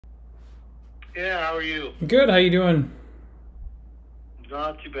Yeah, how are you? Good. How you doing?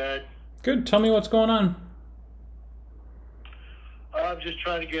 Not too bad. Good. Tell me what's going on. I'm just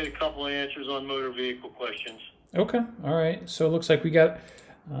trying to get a couple of answers on motor vehicle questions. Okay. All right. So it looks like we got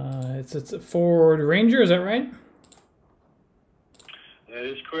it's a Ford Ranger. Is that right? That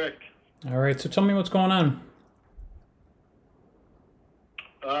is correct. All right. So tell me what's going on.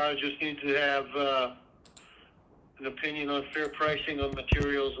 I just need to have an opinion on fair pricing on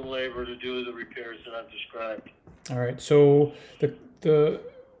materials and labor to do the repairs that I've described. All right. So the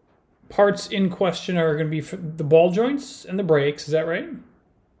parts in question are going to be for the ball joints and the brakes. Is that right?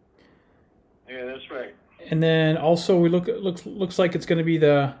 Yeah, that's right. And then also we looks like it's going to be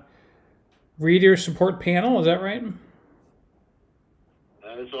the radiator support panel. Is that right?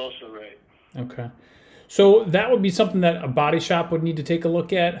 That is also right. Okay. So that would be something that a body shop would need to take a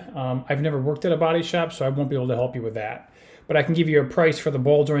look at. I've never worked at a body shop, so I won't be able to help you with that. But I can give you a price for the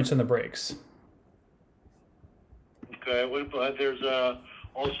ball joints and the brakes. Okay. What about there's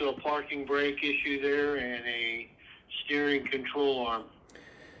also a parking brake issue there and a steering control arm.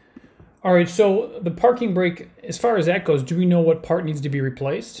 All right, so the parking brake, as far as that goes, do we know what part needs to be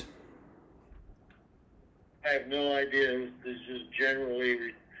replaced? I have no idea. This is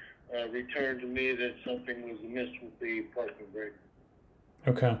generally returned to me that something was amiss with the parking brake.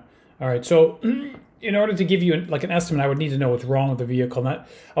 Okay. All right. So, in order to give you like an estimate, I would need to know what's wrong with the vehicle. Not,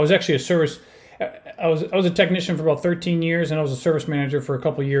 I was actually a service. I was a technician for about 13 years, and I was a service manager for a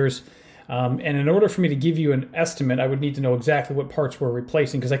couple of years. And in order for me to give you an estimate, I would need to know exactly what parts we're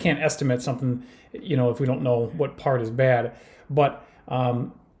replacing because I can't estimate something, if we don't know what part is bad. But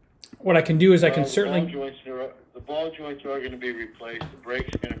what I can do is I can certainly. The ball joints are going to be replaced. The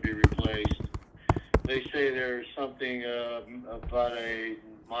brakes are going to be replaced. They say there's something about a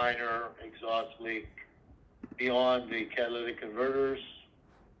minor exhaust leak beyond the catalytic converters.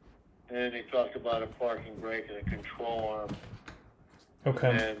 And they talked about a parking brake and a control arm. Okay.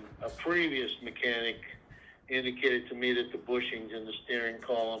 And a previous mechanic indicated to me that the bushings in the steering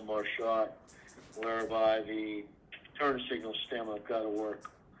column are shot, whereby the turn signal stem have got to work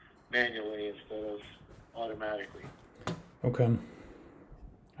manually instead of automatically. Okay.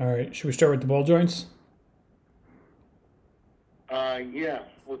 All right. Should we start with the ball joints? Yeah.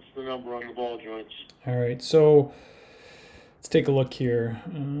 What's the number on the ball joints? All right. So let's take a look here.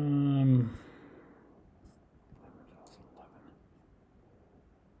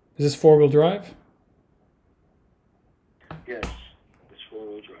 Is this four-wheel drive? Yes, it's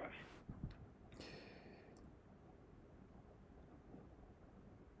four-wheel drive.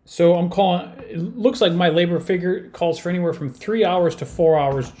 So I'm calling. It looks like my labor figure calls for anywhere from 3 hours to 4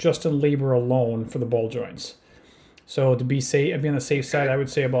 hours just in labor alone for the ball joints. So to be safe, be on the safe side, I would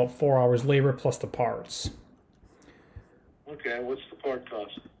say about 4 hours labor plus the parts. Okay, what's the part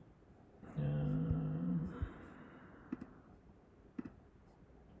cost?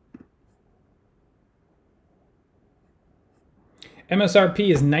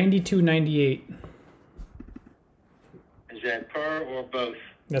 MSRP is $92.98. Is that per or both?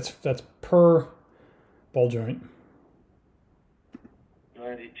 That's per ball joint.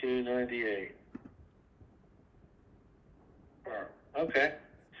 92.98. Per. Okay.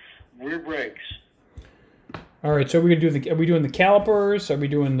 Rear brakes. All right, so are we doing the calipers? Are we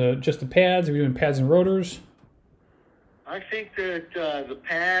doing just the pads? Are we doing pads and rotors? I think that the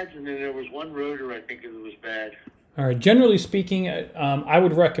pads, and then there was one rotor. I think it was bad. All right. Generally speaking, I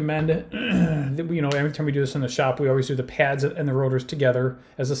would recommend that every time we do this in the shop, we always do the pads and the rotors together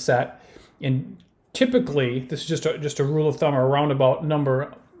as a set. And typically, this is just a rule of thumb or a roundabout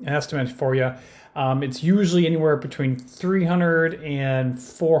number estimate for you. It's usually anywhere between $300 and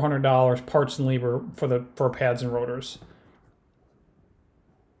 $400 parts and labor for pads and rotors.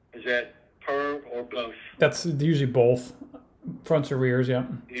 Is that per or both? That's usually both, fronts or rears. Yep.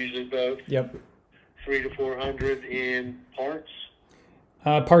 Usually both. Yep. 300 to 400 in parts.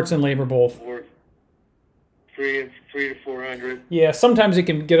 Parts and labor both. Or three to 400. Yeah, sometimes it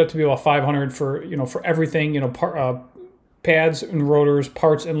can get up to be about 500 for everything. Pads and rotors,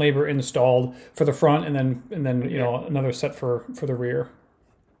 parts and labor installed for the front, and then another set for the rear.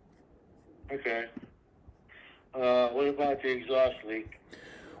 Okay. What about the exhaust leak?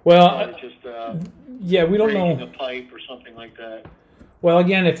 Well, Just yeah, we don't know. a pipe or something like that. Well,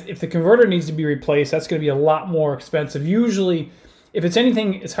 again, if the converter needs to be replaced, that's going to be a lot more expensive. Usually, if it's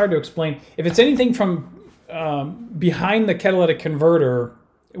anything, it's hard to explain. If it's anything from behind the catalytic converter,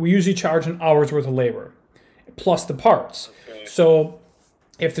 we usually charge an hour's worth of labor plus the parts. Okay. So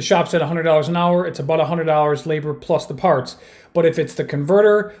if the shop's at $100 an hour, it's about $100 labor plus the parts. But if it's the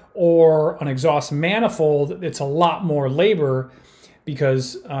converter or an exhaust manifold, it's a lot more labor.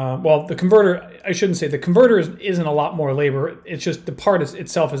 because well, the converter, I shouldn't say the converter isn't a lot more labor. It's just the part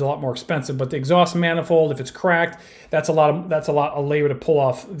itself is a lot more expensive. But the exhaust manifold, if it's cracked, that's a lot of labor to pull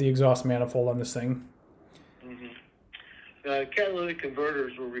off the exhaust manifold on this thing. Catalytic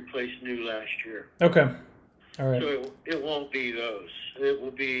converters were replaced new last year. Okay. All right. So it won't be those. It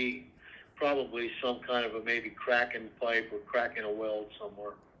will be probably some kind of a maybe cracking pipe or cracking a weld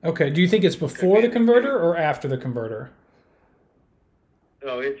somewhere. Okay. Do you think it's before the converter or after the converter?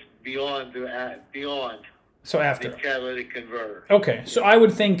 No, it's beyond So after the catalytic converter. Okay. So I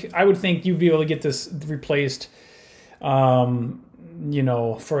would think you'd be able to get this replaced, you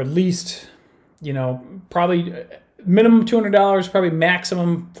know, for at least, you know, probably minimum $200, probably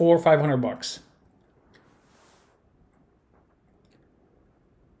maximum $400 or $500.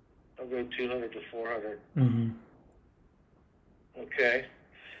 I'll go 200 to 400. Mm-hmm. Okay.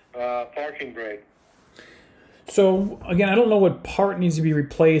 Parking brake. So again, I don't know what part needs to be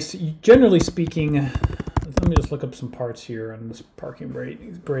replaced. Generally speaking, let me just look up some parts here on this parking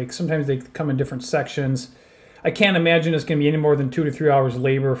brake. Sometimes they come in different sections. I can't imagine it's going to be any more than 2 to 3 hours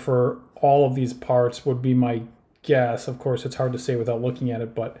labor for all of these parts would be my guess. Of course, it's hard to say without looking at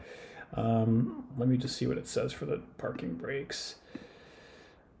it, but let me just see what it says for the parking brakes.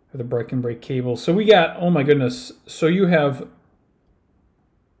 Or the parking brake cable. So we got, oh my goodness. So you have,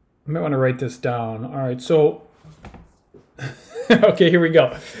 I might want to write this down. All right, so, okay, here we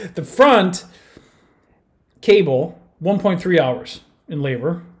go. The front cable, 1.3 hours in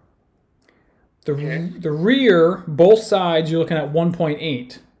labor. The rear, both sides, you're looking at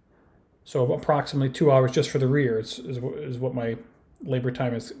 1.8. So approximately 2 hours just for the rear is what my labor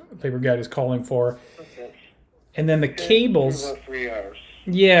guide is calling for. Okay. And then the cables. About 3 hours.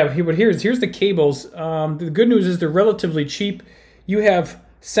 Yeah, but here's the cables. The good news is they're relatively cheap. You have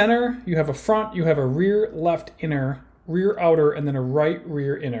center, you have a front, you have a rear left inner, rear outer, and then a right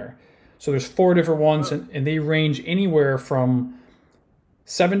rear inner. So there's 4 different ones, and they range anywhere from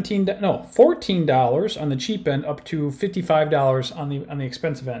 $14 on the cheap end up to $55 on the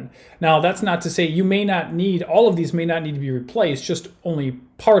expensive end. Now that's not to say you may not need, all of these may not need to be replaced, just only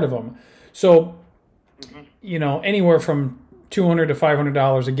part of them. So you know, anywhere from $200 to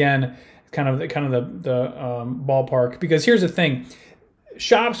 $500 again, kind of the ballpark. Because here's the thing,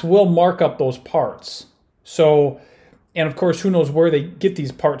 shops will mark up those parts. So, and of course, who knows where they get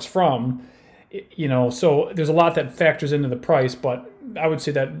these parts from? You know, so there's a lot that factors into the price, but I would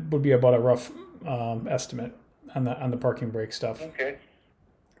say that would be about a rough estimate on the parking brake stuff. Okay.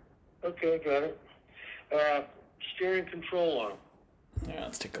 Okay, got it. Steering control arm. Yeah,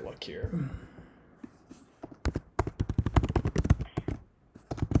 let's take a look here.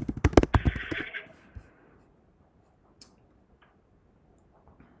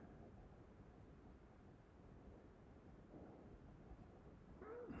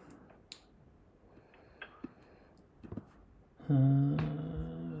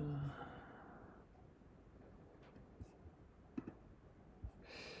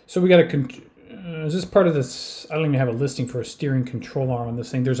 So we got is this part of this? I don't even have a listing for a steering control arm on this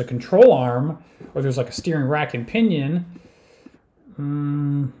thing. There's a control arm, or there's like a steering rack and pinion.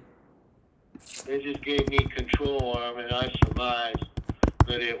 They just gave me control arm, and I surmised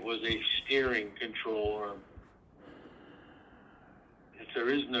that it was a steering control arm. If there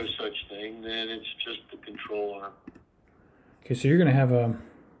is no such thing, then it's just the control arm. Okay, so you're going to have a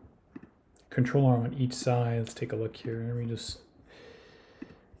control arm on each side. Let's take a look here. Let me just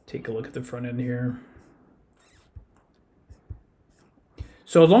take a look at the front end here.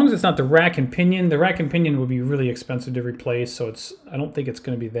 So as long as it's not the rack and pinion would be really expensive to replace. So I don't think it's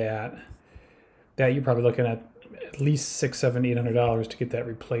going to be that. That you're probably looking at least $600, $700, $800 to get that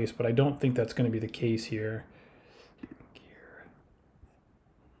replaced. But I don't think that's going to be the case here.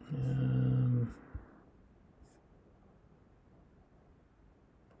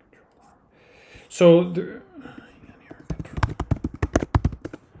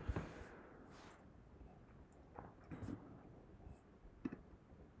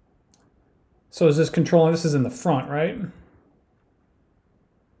 So is this controlling? This is in the front, right?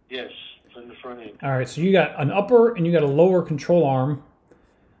 Yes, it's in the front end. All right, so you got an upper and you got a lower control arm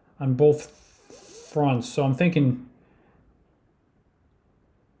on both fronts. So I'm thinking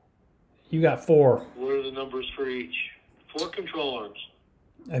you got 4. What are the numbers for each? 4 control arms.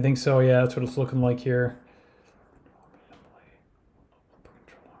 I think so, yeah, that's what it's looking like here.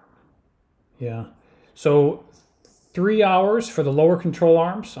 Yeah. So 3 hours for the lower control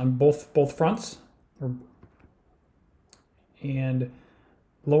arms on both fronts. And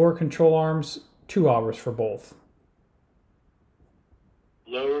lower control arms, 2 hours for both.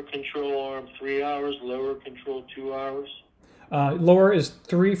 Lower control arm, 3 hours. Lower control, 2 hours. Lower is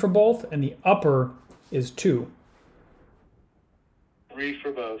 3 for both, and the upper is 2. 3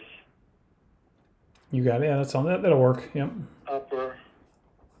 for both. You got it. Yeah, that's all. That'll work. Yep. Upper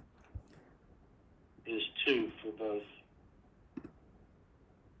is 2 for both.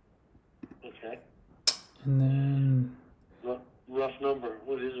 Okay. And then Rough number.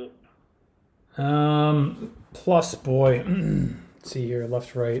 What is it? plus, boy. Let's see here,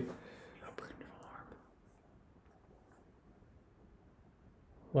 left, right.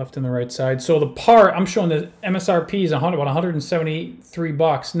 Left and the right side. So the part, I'm showing the MSRP is about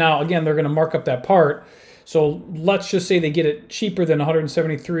 $173. Now, again, they're going to mark up that part. So let's just say they get it cheaper than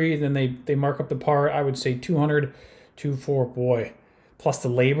 173, then they mark up the part. I would say 200, 204, boy. Plus the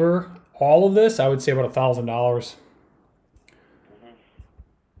labor, all of this, I would say about $1,000.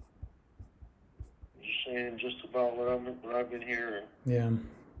 Just saying just about what I've been hearing. Yeah.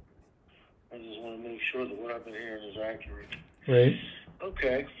 I just want to make sure that what I've been hearing is accurate. Right.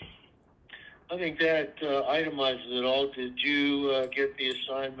 Okay. I think that itemizes it all. Did you get the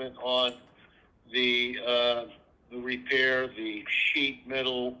assignment on the repair, the sheet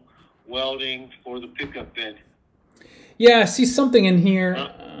metal welding for the pickup bed? Yeah, I see something in here.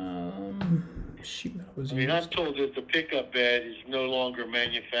 Sheet metal was used. I'm told that the pickup bed is no longer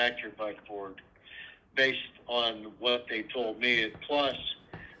manufactured by Ford, based on what they told me. Plus,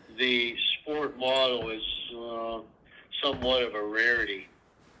 the sport model is somewhat of a rarity.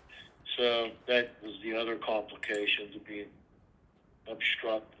 So that was the other complication, to be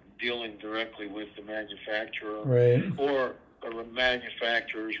obstruct dealing directly with the manufacturer, right, or a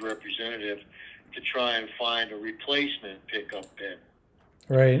manufacturer's representative to try and find a replacement pickup bed.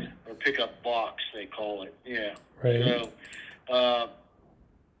 Right. Or pickup box, they call it. Yeah. Right. So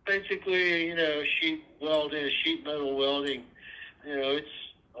basically, sheet metal welding, it's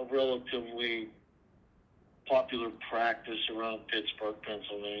a relatively popular practice around Pittsburgh,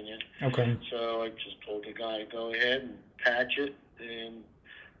 Pennsylvania. Okay. So I just told the guy to go ahead and patch it and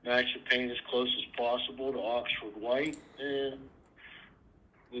match the paint as close as possible to Oxford white, and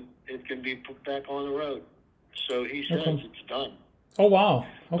it can be put back on the road. So he says it's done. Oh wow.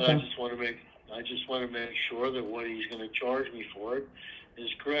 Okay. But I just want to make sure that what he's going to charge me for it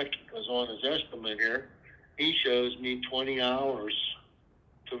is correct, because on his estimate here, he shows me 20 hours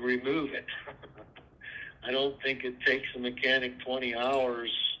to remove it. I don't think it takes a mechanic 20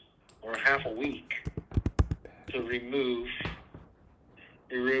 hours or half a week to remove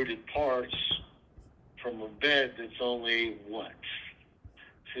eroded parts from a bed that's only,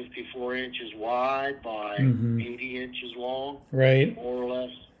 54 inches wide by 80 inches long? Right. More or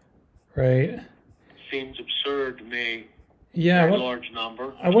less. Right. Seems absurd to me. Yeah. A large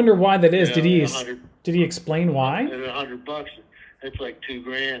number. I wonder why that is. Did he explain why? At $100, it's like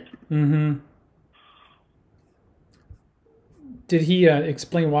 $2,000. Mm-hmm. Did he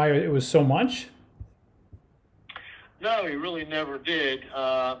explain why it was so much? No, he really never did.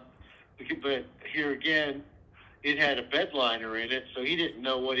 But here again, it had a bed liner in it, so he didn't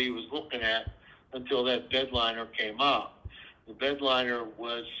know what he was looking at until that bed liner came out. The bed liner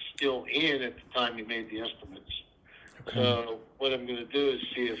was still in at the time he made the estimates. Okay. So what I'm going to do is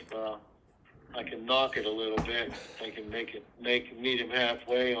see if I can knock it a little bit. I can meet him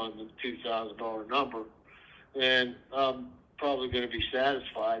halfway on the $2,000 number, and I'm probably going to be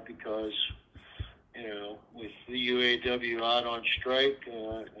satisfied, because with the UAW out on strike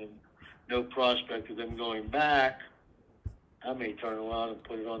and no prospect of them going back, I may turn around and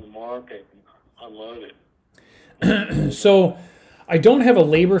put it on the market and unload it. So I don't have a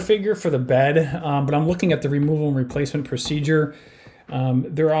labor figure for the bed, but I'm looking at the removal and replacement procedure.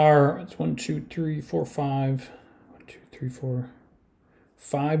 There are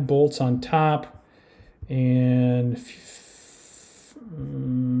 5 bolts on top, and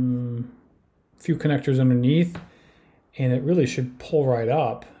few connectors underneath, and it really should pull right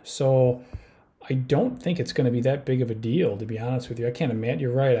up. So I don't think it's going to be that big of a deal, to be honest with you. I can't imagine.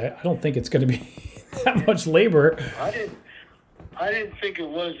 You're right. I don't think it's going to be that much labor. I didn't think it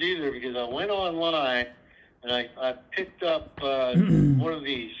was either, because I went online and I picked up one of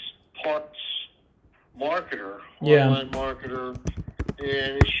these parts online marketer,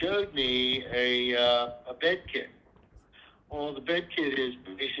 and it showed me a bed kit. Well, the bed kit is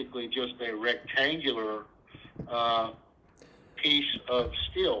basically just a rectangular piece of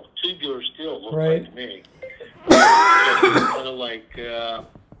steel, tubular steel, looks like to me. Kind of like,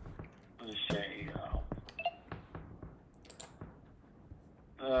 let's say,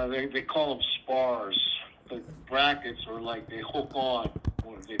 they call them spars. The brackets are like they hook on,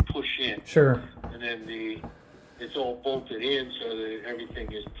 or they push in. Sure. And then it's all bolted in so that everything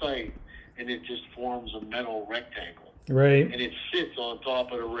is tight, and it just forms a metal rectangle. Right. and it sits on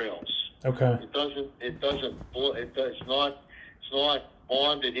top of the rails. Okay. It's not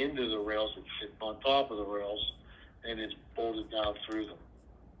bonded into the rails. It sits on top of the rails, and it's bolted down through them.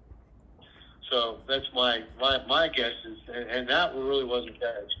 So that's my guess is, and that really wasn't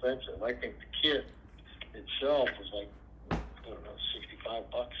that expensive. I think the kit itself was like, I don't know,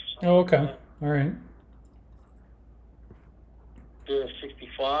 $65. Oh, okay. All right. Yeah,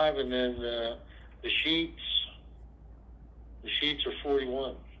 65, and then the sheets are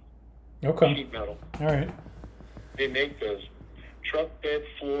 41. Okay. Sheet metal. All right. They make those truck bed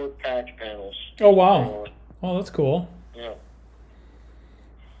floor patch panels. Oh, wow. Oh, that's cool. Yeah.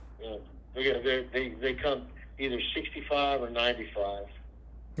 Yeah. They come either 65 or 95.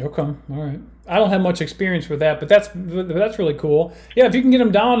 Okay. All right. I don't have much experience with that, but that's really cool. Yeah, if you can get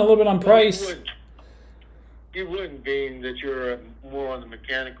them down a little bit on price. You wouldn't, being that you're more on the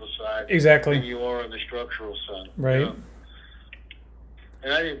mechanical side Exactly. than you are on the structural side. Right. You know?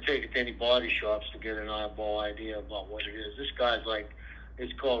 And I didn't take it to any body shops to get an eyeball idea about what it is. This guy's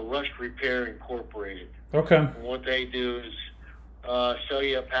it's called Rust Repair Incorporated. Okay. And what they do is sell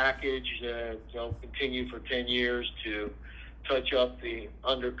you a package that they'll continue for 10 years to touch up the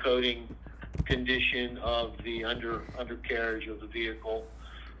undercoating condition of the undercarriage of the vehicle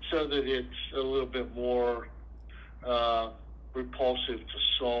so that it's a little bit more repulsive to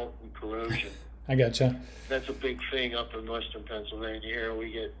salt and corrosion. I gotcha. That's a big thing up in western Pennsylvania. Here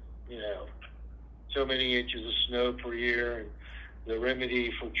we get, so many inches of snow per year, and the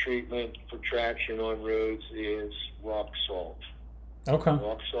remedy for treatment for traction on roads is rock salt. Okay.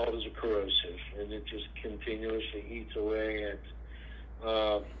 Rock salt is a corrosive, and it just continuously eats away at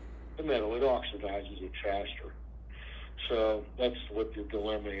the metal. It oxidizes it faster. So that's what the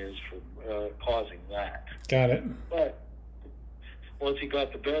dilemma is for causing that. Got it. But once he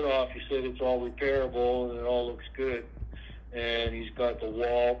got the bed off, he said it's all repairable and it all looks good. And he's got the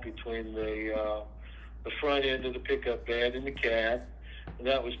wall between the front end of the pickup bed and the cab, and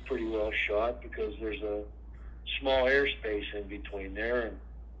that was pretty well shot because there's a small airspace in between there, and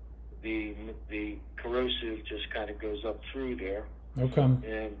the corrosive just kind of goes up through there. Okay.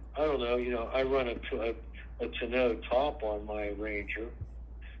 And I don't know, I run a tonneau top on my Ranger.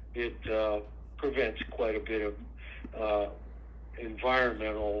 It prevents quite a bit of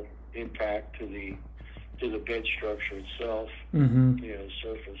environmental impact to the bed structure itself,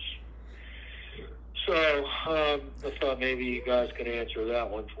 surface. So I thought maybe you guys could answer that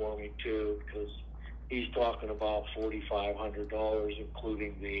one for me too, because he's talking about $4,500,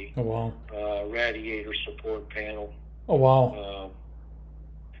 including the radiator support panel. Oh wow!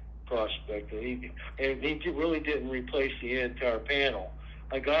 Prospect, and he really didn't replace the entire panel.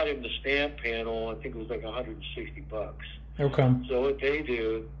 I got him the stamp panel. I think it was like $160. Okay. So what they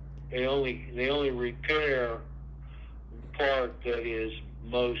do, they only repair the part that is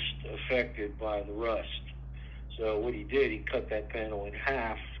most affected by the rust. So what he did, he cut that panel in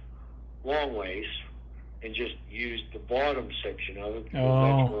half, long ways, and just used the bottom section of it.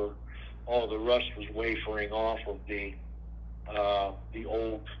 That's where all the rust was wafering off of the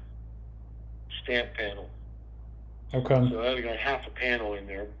old stamp panel. Okay. So I got half a panel in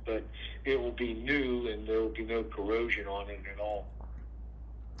there, but it will be new and there will be no corrosion on it at all.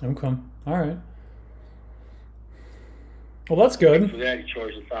 Okay. All right. Well, that's good. For that, he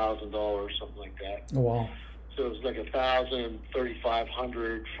charged $1,000, something like that. Oh wow. So it was like $1,000,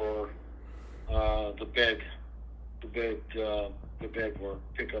 $3,500 for the bed work,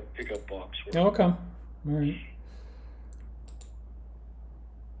 pickup box work. Oh, okay. All right.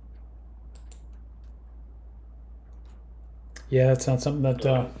 Yeah, that's not something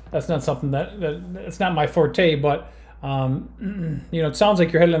that it's not my forte, but it sounds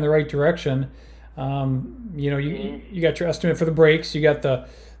like you're headed in the right direction. You got your estimate for the brakes, you got the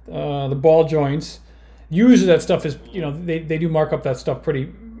ball joints. Usually that stuff is, they do mark up that stuff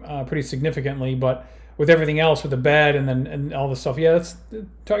pretty significantly, but with everything else, with the bed and all the stuff, yeah,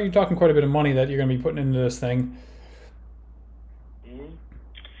 you're talking quite a bit of money that you're going to be putting into this thing. Mm-hmm.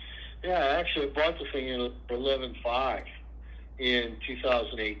 Yeah, actually, I bought the thing for $11,500 in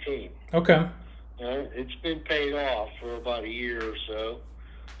 2018. Okay. It's been paid off for about a year or so,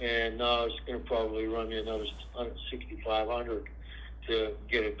 and now it's going to probably run me another $6,500 to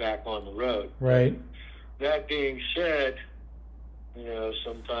get it back on the road. Right. That being said,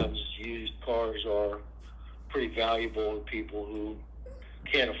 sometimes used cars are pretty valuable to people who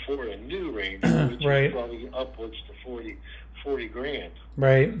can't afford a new Ranger, which right. is probably upwards to $40 grand.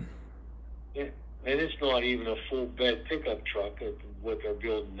 Right. And it's not even a full bed pickup truck. What they're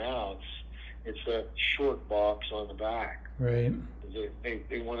building now, it's a short box on the back. Right.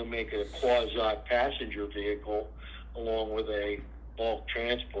 They want to make it a quasi passenger vehicle, along with a bulk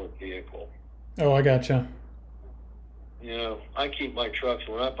transport vehicle. Oh, I gotcha. You know, I keep my trucks,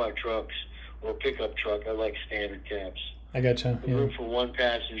 when I buy trucks or a pickup truck, I like standard cabs. I gotcha. The room for one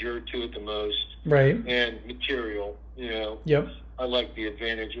passenger, two at the most, Right. and material, you know. Yep. I like the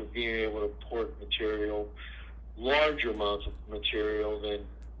advantage of being able to port material, larger amounts of material than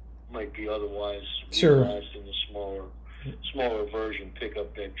might be otherwise Sure. realized in the smaller version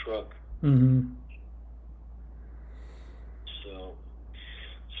pickup bed truck. Mm-hmm.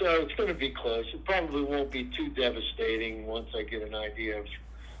 So it's going to be close. It probably won't be too devastating once I get an idea of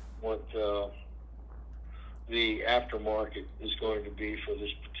what the aftermarket is going to be for this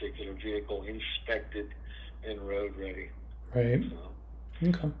particular vehicle, inspected and road ready. Right. So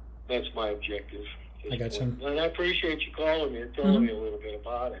Okay. that's my objective. I got you. And I appreciate you calling me and telling me a little bit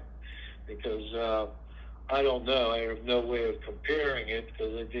about it, because I don't know. I have no way of comparing it,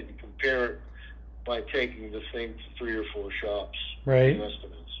 because I didn't compare it by taking the thing to 3 or 4 shops. Right.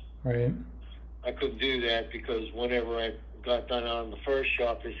 Estimates. Right. I couldn't do that because whenever I got done on the first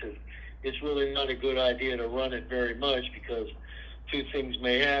shop, they said it's really not a good idea to run it very much, because 2 things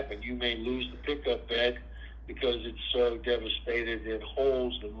may happen. You may lose the pickup bed because it's so devastated in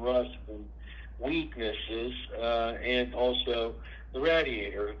holes and rust and weaknesses, and also the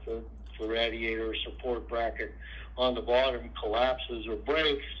radiator. If the radiator support bracket on the bottom collapses or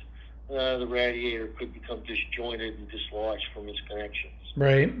breaks, the radiator could become disjointed and dislodged from its connections.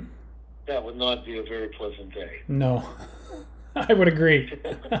 Right. That would not be a very pleasant day. No. I would agree.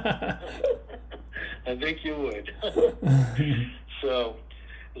 I think you would. So,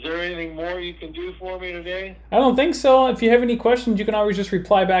 is there anything more you can do for me today? I don't think so. If you have any questions, you can always just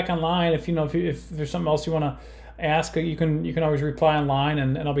reply back online. If if there's something else you want to ask, you can always reply online,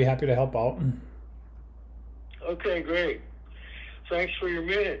 and I'll be happy to help out. Okay, great. Thanks for your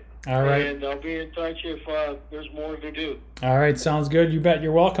minute. All right. And I'll be in touch if there's more to do. All right, sounds good. You bet.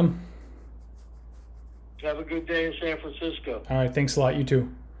 You're welcome. Have a good day in San Francisco. All right, thanks a lot. You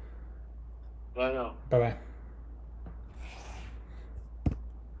too. Bye now. Bye-bye.